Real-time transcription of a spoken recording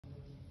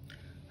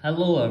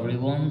Hello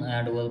everyone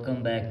and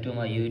welcome back to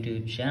my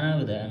YouTube channel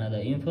with another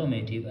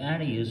informative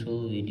and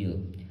useful video.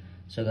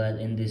 So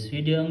guys, in this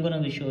video I'm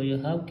gonna be show you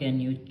how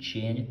can you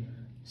change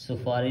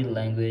Safari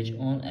language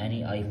on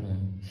any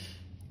iPhone.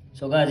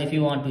 So guys, if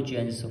you want to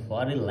change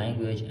Safari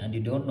language and you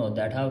don't know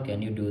that how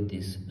can you do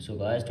this. So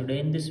guys, today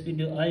in this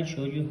video I'll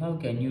show you how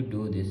can you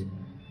do this.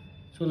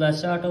 So let's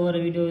start our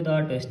video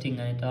without wasting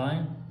any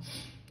time.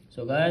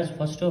 So guys,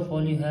 first of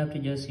all you have to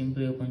just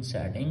simply open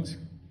settings.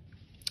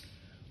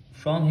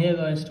 From here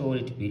guys, scroll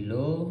it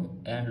below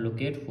and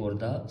locate for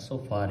the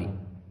Safari.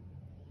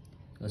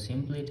 So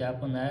simply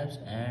tap on apps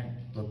and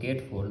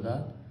locate for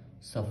the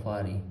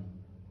Safari.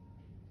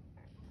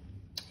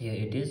 Here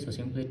it is, so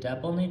simply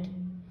tap on it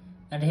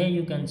and here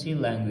you can see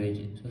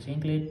language. So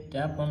simply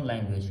tap on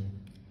language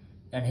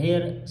and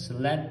here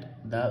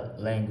select the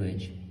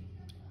language.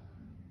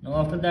 Now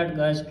after that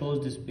guys,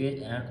 close this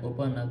page and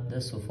open up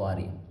the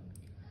Safari.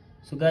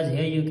 So guys,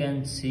 here you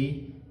can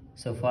see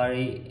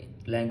Safari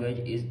language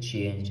is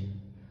changed.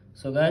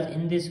 So guys,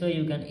 in this way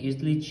you can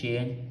easily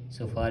change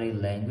Safari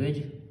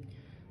language.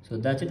 So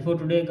that's it for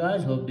today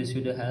guys. Hope this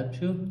video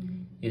helped you.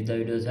 If the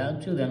videos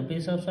helped you, then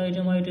please subscribe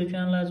to my YouTube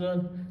channel as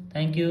well.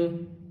 Thank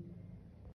you.